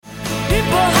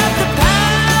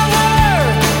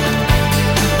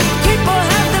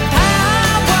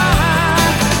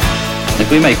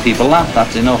We make people laugh,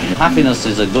 that's enough. Happiness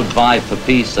is a good vibe for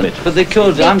peace. But they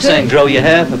could, I'm saying, grow your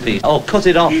hair for peace. Oh, cut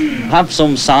it off. Have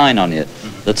some sign on it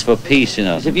that's for peace, you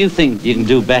know. If you think you can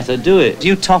do better, do it.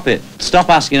 You top it. Stop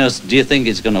asking us, do you think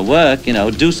it's going to work? You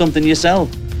know, do something yourself.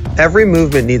 Every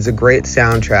movement needs a great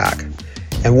soundtrack.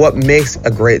 And what makes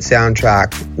a great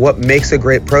soundtrack? What makes a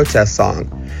great protest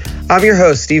song? I'm your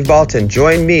host, Steve Baltin.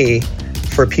 Join me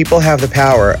for People Have the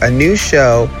Power, a new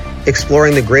show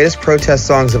exploring the greatest protest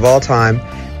songs of all time,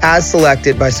 as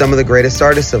selected by some of the greatest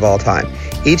artists of all time.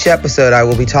 Each episode, I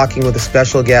will be talking with a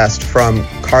special guest, from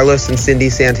Carlos and Cindy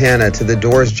Santana to The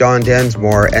Doors' John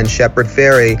Densmore and Shepard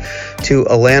Fairey to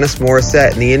Alanis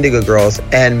Morissette and the Indigo Girls,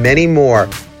 and many more.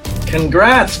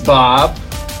 Congrats, Bob.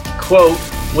 Quote,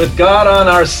 with God on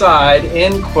our side,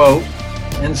 end quote,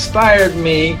 inspired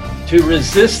me to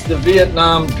resist the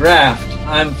Vietnam draft.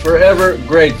 I'm forever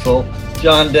grateful.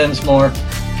 John Densmore.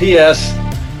 P.S.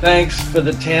 Thanks for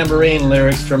the tambourine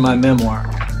lyrics for my memoir.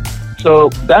 So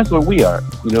that's what we are.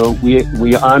 You know,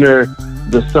 we honor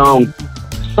the song.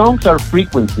 Songs are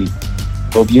frequency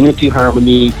of unity,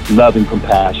 harmony, love, and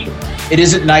compassion. It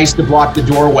isn't nice to block the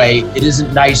doorway. It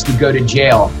isn't nice to go to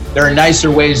jail. There are nicer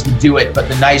ways to do it, but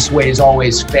the nice ways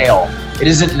always fail. It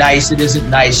isn't nice. It isn't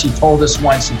nice. You told us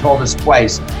once, you told us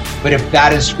twice. But if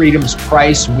that is freedom's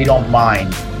price, we don't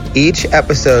mind. Each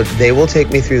episode, they will take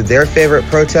me through their favorite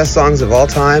protest songs of all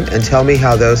time and tell me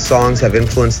how those songs have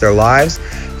influenced their lives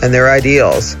and their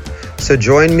ideals. So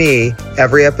join me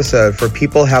every episode for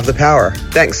People Have the Power.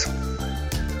 Thanks.